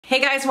Hey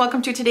guys,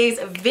 welcome to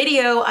today's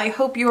video. I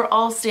hope you are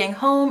all staying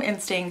home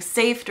and staying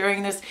safe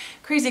during this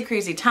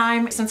crazy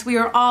time. Since we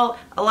are all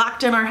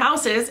locked in our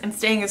houses and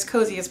staying as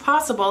cozy as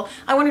possible,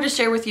 I wanted to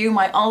share with you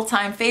my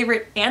all-time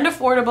favorite and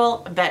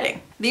affordable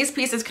bedding. These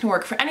pieces can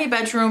work for any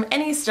bedroom,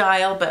 any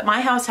style, but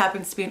my house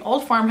happens to be an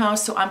old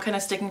farmhouse, so I'm kind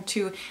of sticking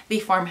to the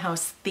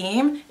farmhouse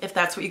theme, if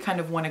that's what you kind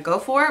of want to go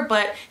for.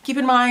 But keep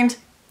in mind,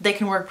 they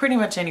can work pretty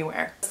much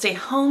anywhere. Stay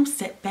home,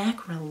 sit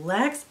back,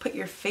 relax, put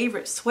your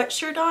favorite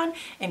sweatshirt on,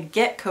 and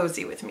get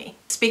cozy with me.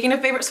 Speaking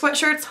of favorite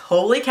sweatshirts,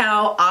 holy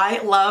cow, I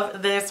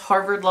love this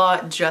Harvard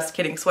Law Just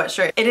Kidding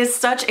sweatshirt. It is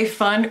such a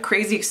fun,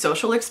 crazy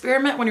social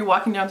experiment when you're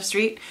walking down the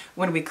street,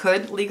 when we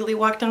could legally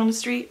walk down the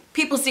street.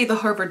 People see the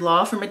Harvard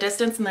Law from a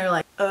distance and they're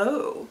like,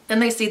 oh.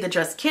 Then they see the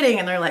Just Kidding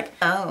and they're like,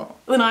 oh.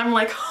 And I'm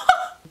like,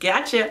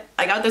 gotcha.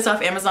 I got this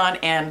off Amazon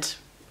and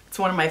it's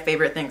one of my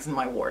favorite things in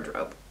my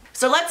wardrobe.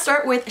 So let's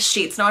start with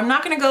sheets. Now I'm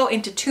not going to go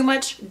into too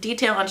much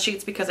detail on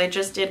sheets because I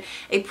just did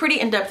a pretty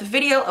in-depth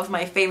video of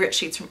my favorite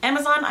sheets from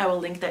Amazon. I will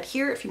link that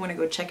here if you want to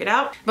go check it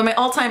out. But my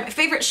all-time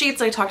favorite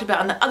sheets I talked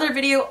about in the other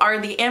video are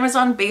the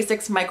Amazon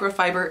Basics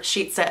Microfiber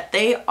Sheet Set.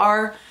 They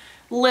are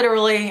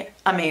literally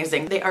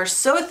amazing. They are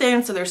so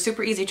thin, so they're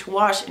super easy to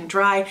wash and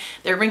dry.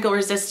 They're wrinkle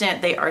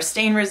resistant. They are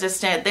stain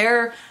resistant.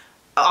 They're,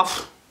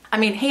 I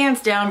mean,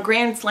 hands down,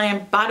 grand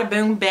slam, bada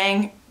boom,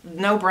 bang,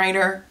 no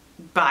brainer,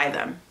 buy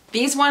them.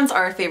 These ones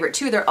are a favorite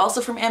too. They're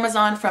also from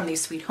Amazon from the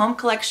Sweet Home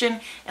collection,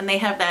 and they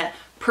have that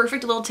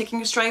perfect little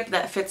ticking stripe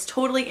that fits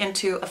totally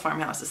into a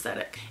farmhouse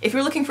aesthetic. If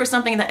you're looking for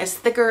something that is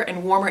thicker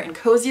and warmer and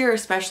cozier,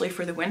 especially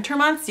for the winter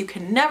months, you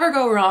can never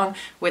go wrong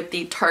with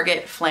the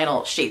Target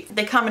flannel sheets.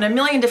 They come in a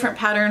million different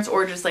patterns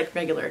or just like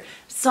regular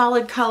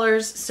solid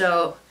colors,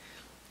 so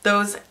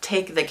those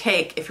take the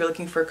cake if you're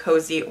looking for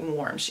cozy,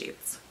 warm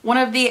sheets. One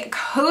of the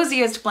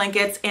coziest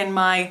blankets in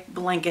my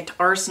blanket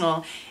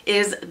arsenal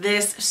is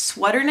this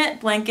sweater knit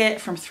blanket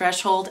from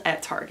Threshold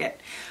at Target.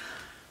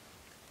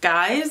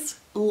 Guys,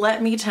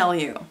 let me tell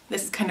you,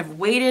 this is kind of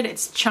weighted,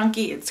 it's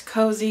chunky, it's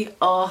cozy.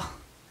 Oh,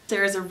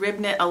 there is a rib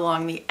knit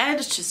along the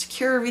edge to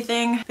secure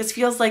everything. This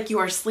feels like you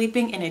are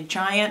sleeping in a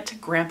giant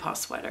grandpa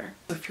sweater.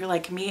 If you're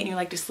like me and you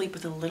like to sleep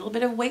with a little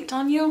bit of weight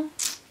on you,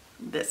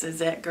 this is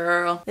it,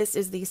 girl. This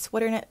is the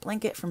sweater knit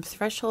blanket from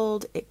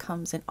Threshold. It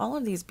comes in all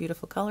of these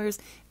beautiful colors.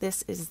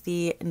 This is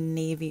the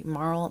navy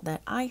marl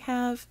that I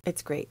have.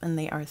 It's great, and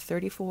they are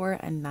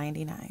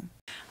 $34.99.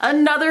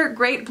 Another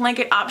great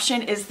blanket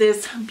option is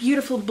this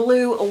beautiful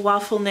blue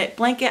waffle knit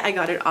blanket. I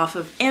got it off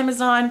of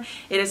Amazon.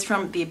 It is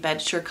from the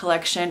Bedsure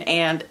collection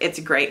and it's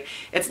great.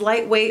 It's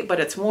lightweight, but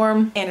it's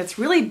warm and it's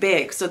really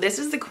big. So this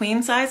is the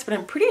queen size, but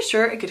I'm pretty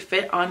sure it could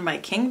fit on my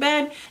king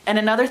bed. And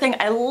another thing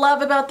I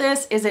love about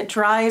this is it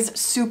dries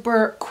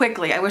super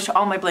quickly. I wish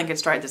all my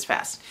blankets dried this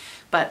fast,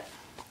 but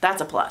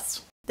that's a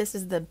plus. This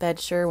is the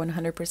Bedsure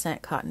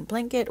 100% cotton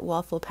blanket,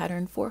 waffle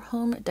pattern for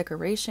home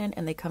decoration,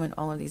 and they come in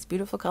all of these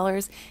beautiful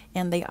colors,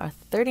 and they are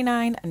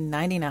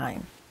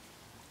 $39.99.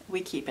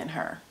 We keep in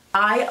her.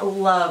 I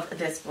love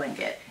this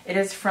blanket. It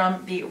is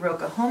from the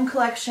Roca home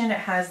collection. It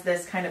has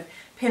this kind of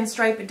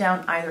pinstripe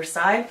down either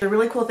side. The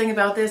really cool thing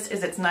about this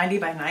is it's 90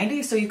 by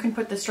 90, so you can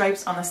put the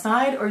stripes on the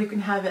side or you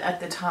can have it at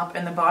the top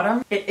and the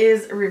bottom. It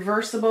is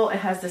reversible. It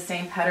has the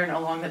same pattern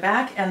along the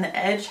back, and the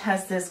edge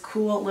has this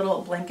cool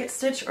little blanket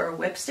stitch or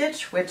whip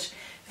stitch, which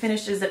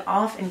finishes it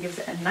off and gives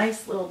it a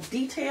nice little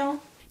detail.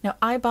 Now,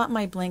 I bought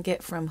my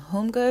blanket from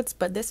HomeGoods,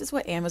 but this is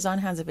what Amazon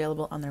has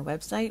available on their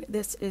website.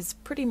 This is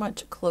pretty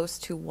much close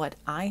to what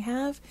I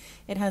have.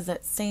 It has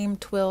that same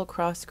twill,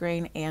 cross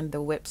grain, and the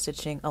whip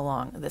stitching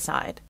along the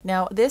side.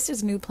 Now, this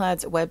is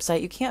Newplaids'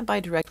 website. You can't buy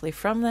directly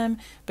from them,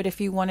 but if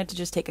you wanted to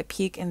just take a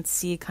peek and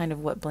see kind of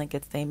what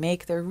blankets they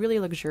make, they're really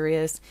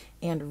luxurious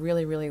and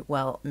really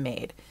well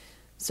made.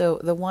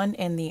 So the one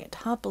in the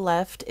top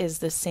left is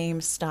the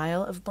same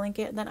style of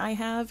blanket that I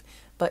have,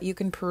 but you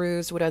can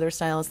peruse what other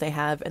styles they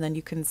have, and then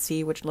you can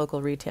see which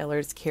local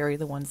retailers carry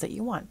the ones that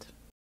you want.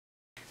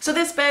 So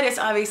this bed is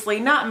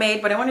obviously not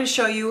made, but I wanted to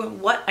show you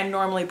what I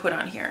normally put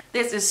on here.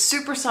 This is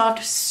super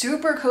soft,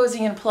 super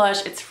cozy and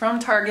plush. It's from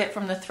Target,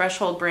 from the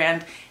Threshold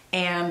brand,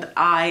 and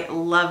I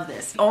love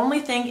this. The only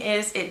thing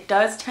is it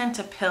does tend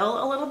to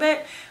pill a little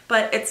bit,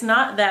 but it's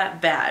not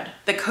that bad.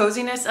 The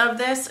coziness of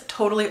this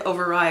totally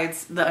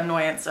overrides the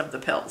annoyance of the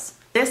pills.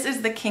 This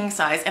is the king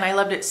size, and I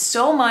loved it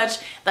so much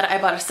that I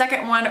bought a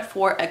second one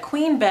for a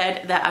queen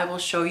bed that I will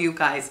show you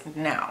guys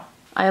now.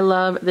 I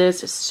love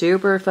this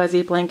super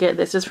fuzzy blanket.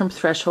 This is from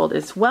Threshold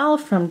as well,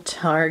 from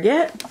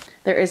Target.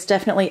 There is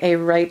definitely a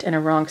right and a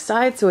wrong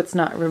side, so it's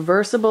not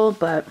reversible,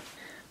 but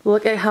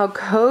look at how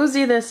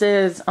cozy this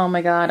is. Oh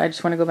my God, I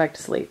just want to go back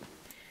to sleep.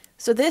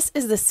 So this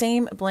is the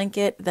same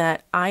blanket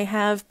that I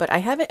have, but I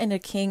have it in a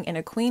king and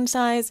a queen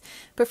size,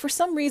 but for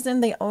some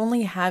reason they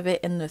only have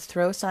it in the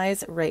throw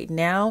size right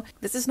now.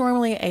 This is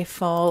normally a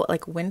fall,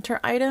 like winter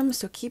item,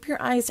 so keep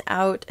your eyes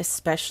out,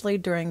 especially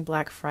during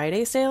Black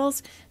Friday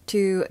sales,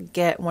 to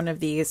get one of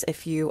these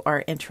if you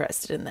are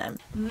interested in them.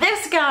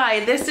 This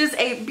guy, this is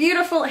a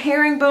beautiful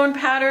herringbone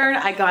pattern.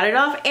 I got it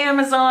off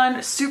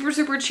Amazon, super,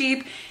 super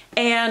cheap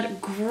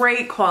and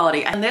great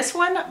quality. And this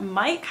one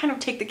might kind of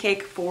take the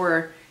cake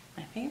for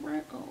my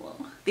favorite.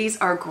 Oh, these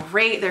are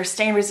great. They're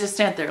stain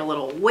resistant. They're a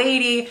little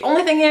weighty.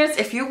 Only thing is,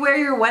 if you wear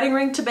your wedding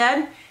ring to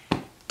bed,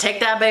 take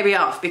that baby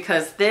off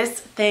because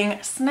this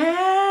thing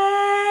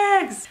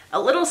snags.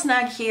 A little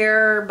snag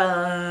here,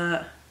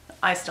 but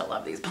I still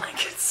love these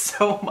blankets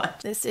so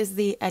much. This is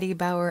the Eddie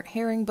Bauer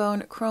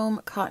herringbone chrome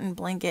cotton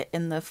blanket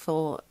in the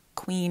full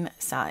queen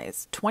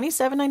size.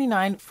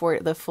 $27.99 for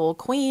the full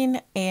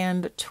queen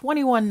and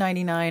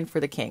 $21.99 for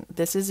the king.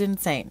 This is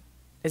insane.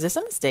 Is this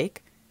a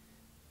mistake?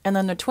 And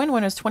then the twin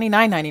one is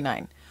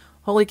 $29.99.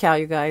 Holy cow,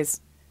 you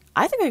guys.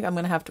 I think I'm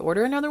going to have to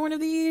order another one of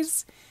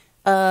these.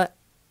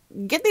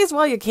 Get these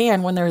while you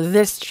can when they're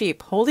this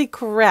cheap. Holy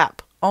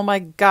crap. Oh my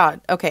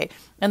god. Okay.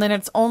 And then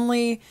it's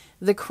only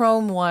the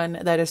chrome one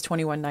that is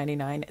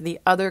 $21.99. The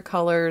other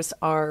colors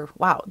are,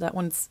 wow, that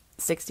one's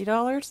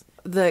 $60.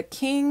 The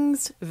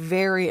kings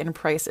vary in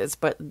prices,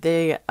 but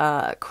the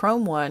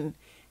chrome one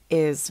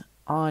is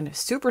on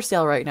super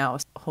sale right now.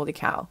 Holy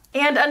cow.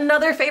 And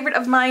another favorite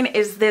of mine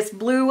is this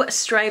blue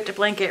striped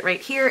blanket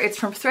right here. It's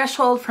from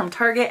Threshold from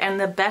Target, and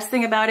the best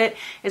thing about it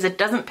is it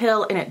doesn't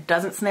pill and it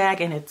doesn't snag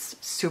and it's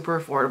super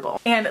affordable.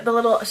 And the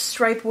little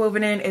stripe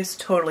woven in is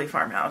totally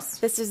Farmhouse.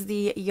 This is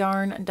the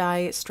yarn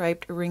dye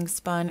striped ring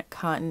spun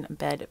cotton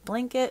bed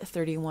blanket,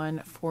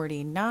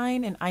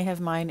 $31.49, and I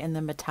have mine in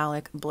the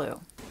metallic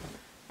blue.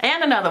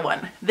 And another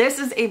one. This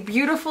is a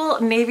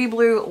beautiful navy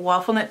blue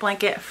waffle knit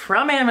blanket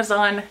from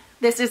Amazon.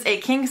 This is a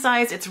king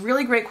size, it's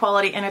really great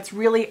quality, and it's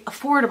really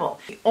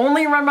affordable. The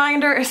only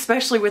reminder,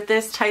 especially with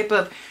this type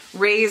of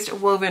raised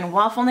woven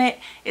waffle knit,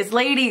 is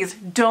ladies,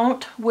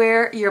 don't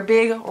wear your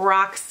big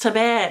rocks to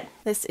bed.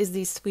 This is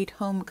the Sweet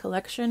Home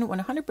Collection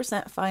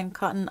 100% fine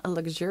cotton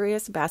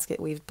luxurious basket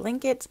weave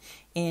blanket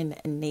in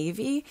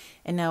navy.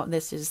 And now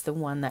this is the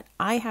one that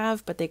I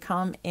have, but they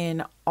come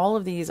in all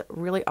of these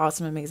really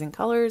awesome, amazing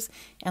colors,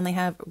 and they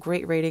have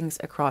great ratings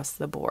across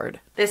the board.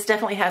 This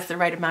definitely has the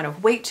right amount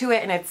of weight to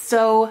it, and it's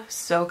so,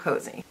 so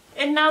cozy.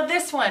 And now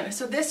this one.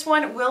 So this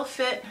one will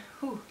fit.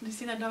 Ooh, did you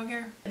see that dog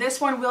hair? This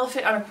one will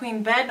fit on a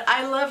queen bed.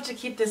 I love to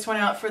keep this one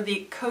out for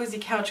the cozy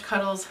couch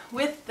cuddles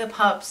with the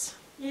pups.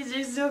 These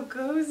are so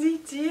cozy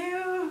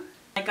too.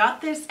 I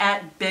got this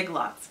at Big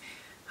Lots.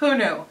 Who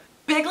knew?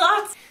 Big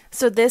Lots?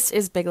 So this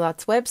is Big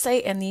Lots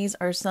website, and these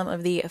are some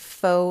of the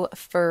faux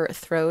fur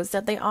throws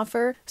that they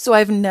offer. So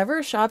I've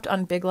never shopped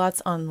on Big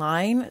Lots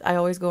online. I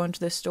always go into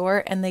the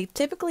store, and they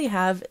typically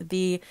have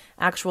the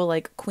actual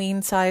like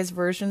queen size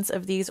versions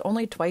of these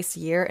only twice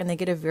a year, and they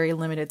get a very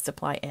limited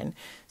supply in.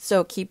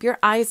 So keep your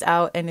eyes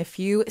out, and if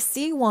you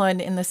see one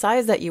in the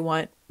size that you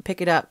want,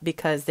 pick it up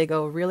because they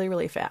go really,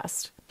 really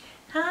fast.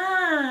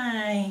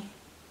 Hi.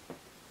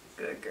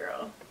 Good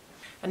girl.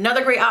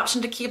 Another great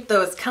option to keep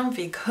those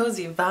comfy,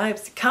 cozy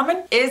vibes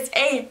coming is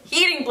a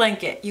heating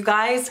blanket. You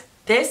guys,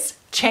 this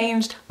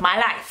changed my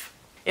life.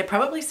 It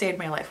probably saved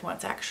my life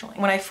once, actually.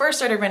 When I first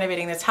started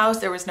renovating this house,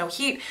 there was no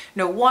heat,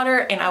 no water,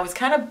 and I was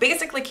kind of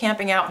basically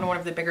camping out in one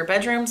of the bigger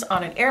bedrooms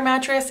on an air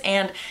mattress,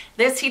 and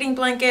this heating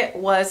blanket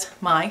was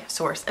my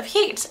source of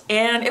heat.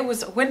 And it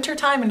was winter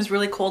time and it was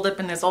really cold up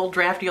in this old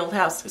drafty old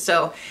house,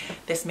 so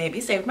this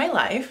maybe saved my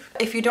life.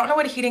 If you don't know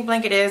what a heating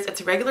blanket is, it's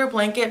a regular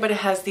blanket, but it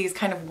has these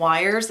kind of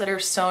wires that are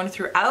sewn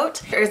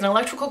throughout. There is an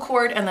electrical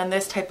cord and then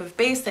this type of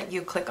base that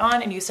you click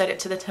on and you set it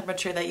to the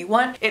temperature that you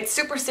want. It's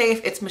super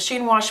safe, it's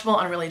machine washable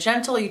and really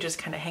gentle. You just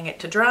kind of hang it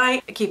to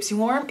dry. It keeps you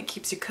warm, it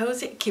keeps you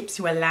cozy, it keeps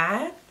you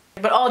alive.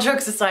 But all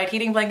jokes aside,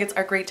 heating blankets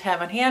are great to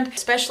have on hand,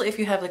 especially if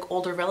you have like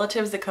older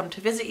relatives that come to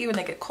visit you and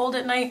they get cold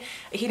at night.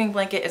 A heating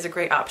blanket is a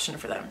great option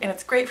for them. And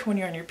it's great for when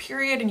you're on your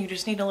period and you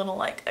just need a little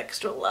like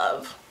extra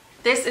love.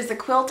 This is the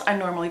quilt I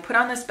normally put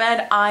on this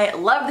bed. I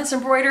love this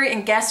embroidery,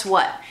 and guess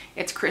what?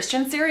 It's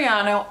Christian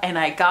Siriano, and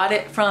I got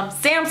it from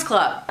Sam's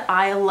Club.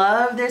 I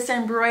love this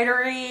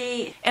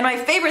embroidery. And my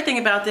favorite thing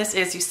about this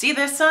is you see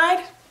this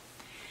side?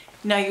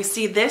 Now you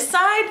see this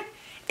side?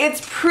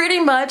 It's pretty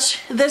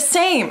much the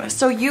same.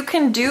 So you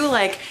can do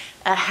like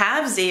a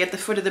halvesy at the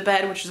foot of the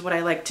bed, which is what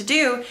I like to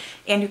do,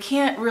 and you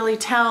can't really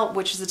tell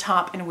which is the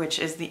top and which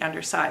is the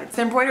underside.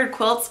 The embroidered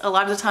quilts, a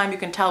lot of the time you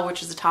can tell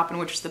which is the top and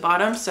which is the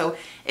bottom. So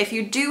if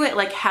you do it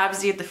like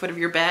halvesy at the foot of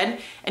your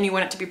bed and you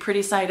want it to be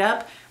pretty side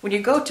up, when you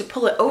go to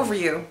pull it over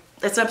you,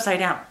 it's upside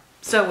down.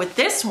 So with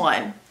this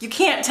one, you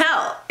can't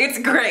tell. It's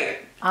great.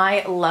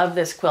 I love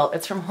this quilt.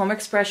 It's from Home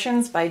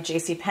Expressions by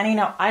JCPenney.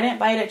 Now, I didn't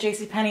buy it at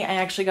JCPenney. I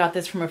actually got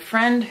this from a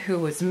friend who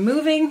was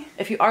moving.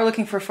 If you are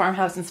looking for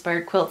farmhouse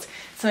inspired quilts,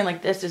 something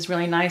like this is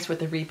really nice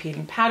with a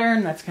repeating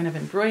pattern that's kind of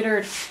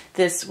embroidered.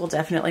 This will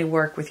definitely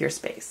work with your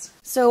space.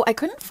 So I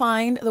couldn't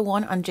find the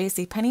one on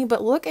JCPenney,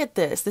 but look at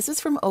this. This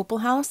is from Opal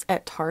House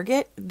at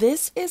Target.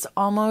 This is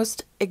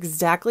almost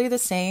exactly the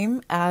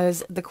same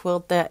as the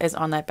quilt that is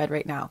on that bed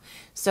right now.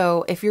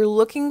 So if you're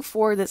looking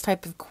for this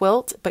type of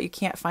quilt, but you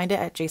can't find it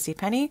at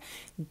JCPenney,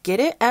 get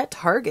it at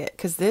Target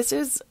because this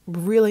is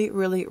really,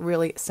 really,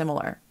 really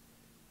similar.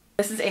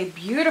 This is a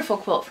beautiful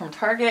quilt from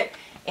Target,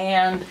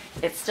 and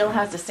it still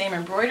has the same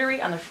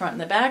embroidery on the front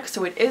and the back,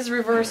 so it is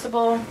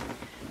reversible.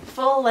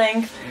 Full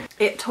length.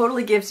 It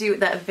totally gives you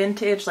that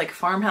vintage like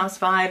farmhouse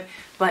vibe,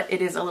 but it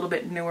is a little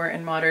bit newer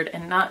and modern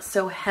and not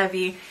so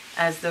heavy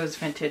as those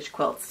vintage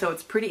quilts. So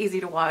it's pretty easy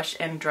to wash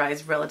and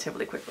dries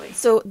relatively quickly.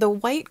 So the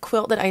white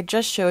quilt that I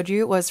just showed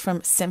you was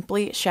from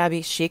Simply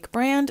Shabby Chic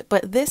brand,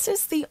 but this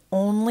is the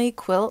only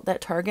quilt that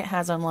Target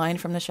has online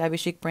from the Shabby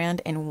Chic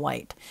brand in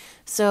white.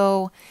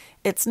 So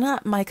it's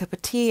not my cup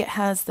of tea. It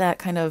has that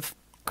kind of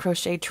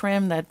crochet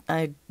trim that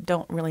I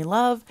don't really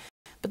love.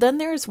 But then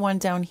there's one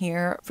down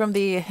here from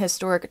the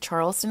historic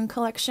Charleston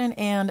collection,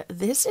 and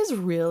this is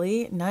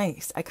really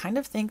nice. I kind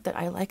of think that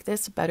I like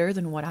this better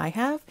than what I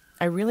have.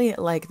 I really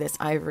like this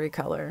ivory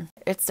color.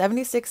 It's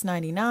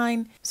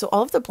 $76.99. So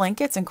all of the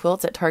blankets and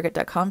quilts at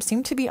Target.com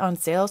seem to be on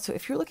sale. So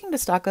if you're looking to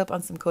stock up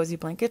on some cozy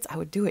blankets, I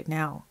would do it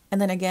now.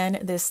 And then again,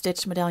 this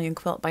stitched medallion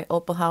quilt by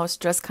Opal House,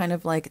 just kind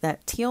of like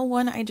that teal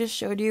one I just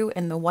showed you.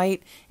 And the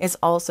white is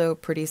also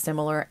pretty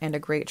similar and a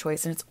great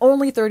choice. And it's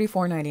only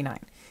 $34.99.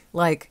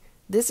 Like,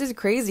 this is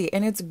crazy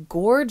and it's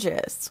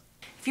gorgeous.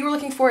 If you were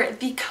looking for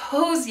the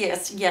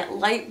coziest yet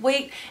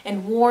lightweight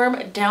and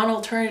warm down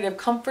alternative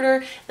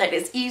comforter that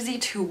is easy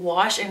to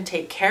wash and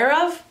take care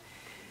of,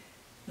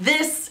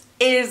 this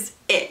is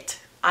it.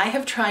 I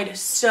have tried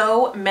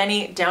so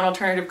many down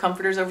alternative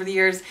comforters over the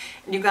years,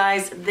 and you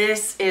guys,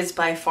 this is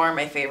by far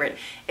my favorite.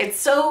 It's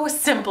so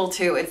simple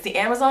too. It's the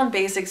Amazon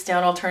Basics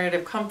Down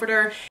Alternative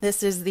Comforter.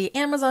 This is the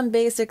Amazon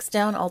Basics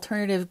Down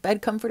Alternative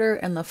Bed Comforter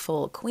in the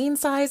full queen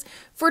size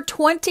for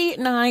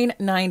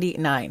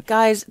 $29.99.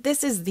 Guys,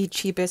 this is the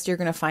cheapest you're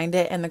gonna find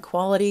it, and the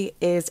quality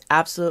is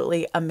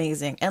absolutely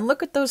amazing. And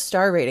look at those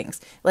star ratings.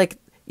 Like,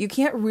 you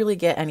can't really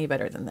get any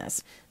better than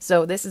this.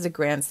 So this is a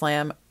grand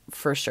slam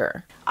for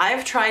sure.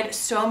 I've tried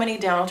so many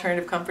down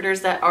alternative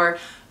comforters that are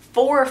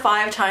 4 or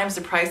 5 times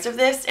the price of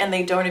this, and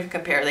they don't even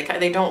compare.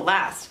 They don't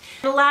last.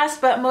 And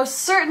last but most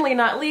certainly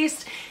not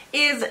least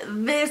is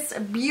this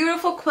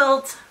beautiful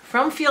quilt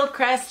from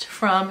Fieldcrest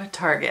from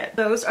Target.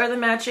 Those are the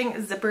matching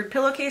zippered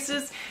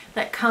pillowcases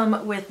that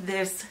come with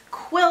this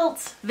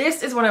quilt.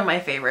 This is one of my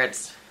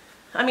favorites.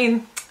 I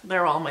mean,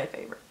 they're all my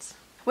favorites.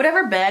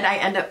 Whatever bed I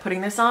end up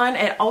putting this on,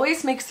 it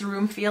always makes the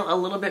room feel a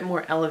little bit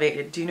more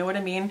elevated. Do you know what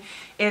I mean?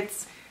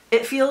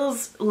 It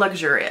feels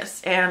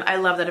luxurious, and I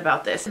love that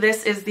about this.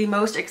 This is the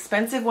most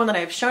expensive one that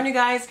I've shown you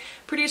guys.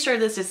 Pretty sure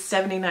this is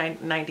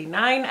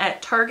 $79.99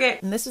 at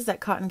Target. And this is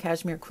that cotton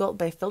cashmere quilt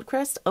by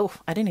Fieldcrest. Oh,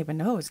 I didn't even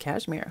know it was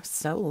cashmere.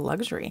 So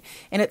luxury.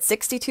 And it's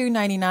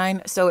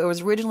 $62.99, so it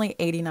was originally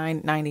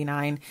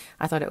 $89.99.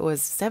 I thought it was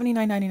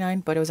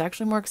 $79.99, but it was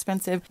actually more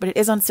expensive. But it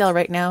is on sale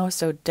right now,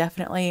 so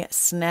definitely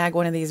snag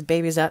one of these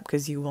babies up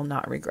because you will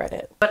not regret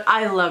it. But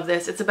I love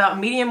this. It's about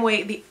medium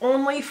weight. The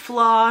only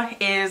flaw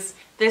is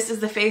this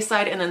is the face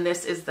side and then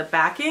this is the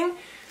backing.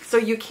 So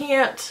you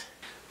can't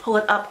pull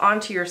it up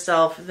onto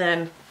yourself,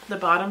 then the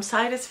bottom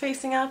side is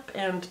facing up,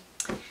 and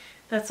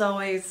that's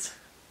always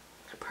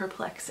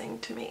perplexing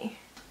to me.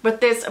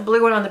 But this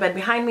blue one on the bed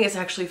behind me is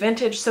actually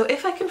vintage, so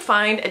if I can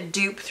find a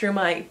dupe through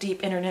my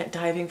deep internet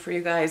diving for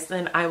you guys,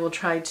 then I will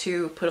try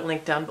to put a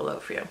link down below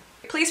for you.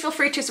 Please feel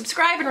free to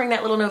subscribe and ring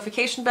that little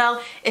notification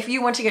bell if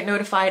you want to get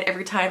notified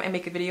every time I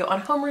make a video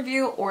on home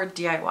review or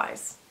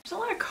DIYs. There's a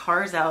lot of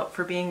cars out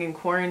for being in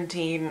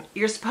quarantine.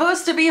 You're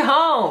supposed to be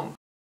home.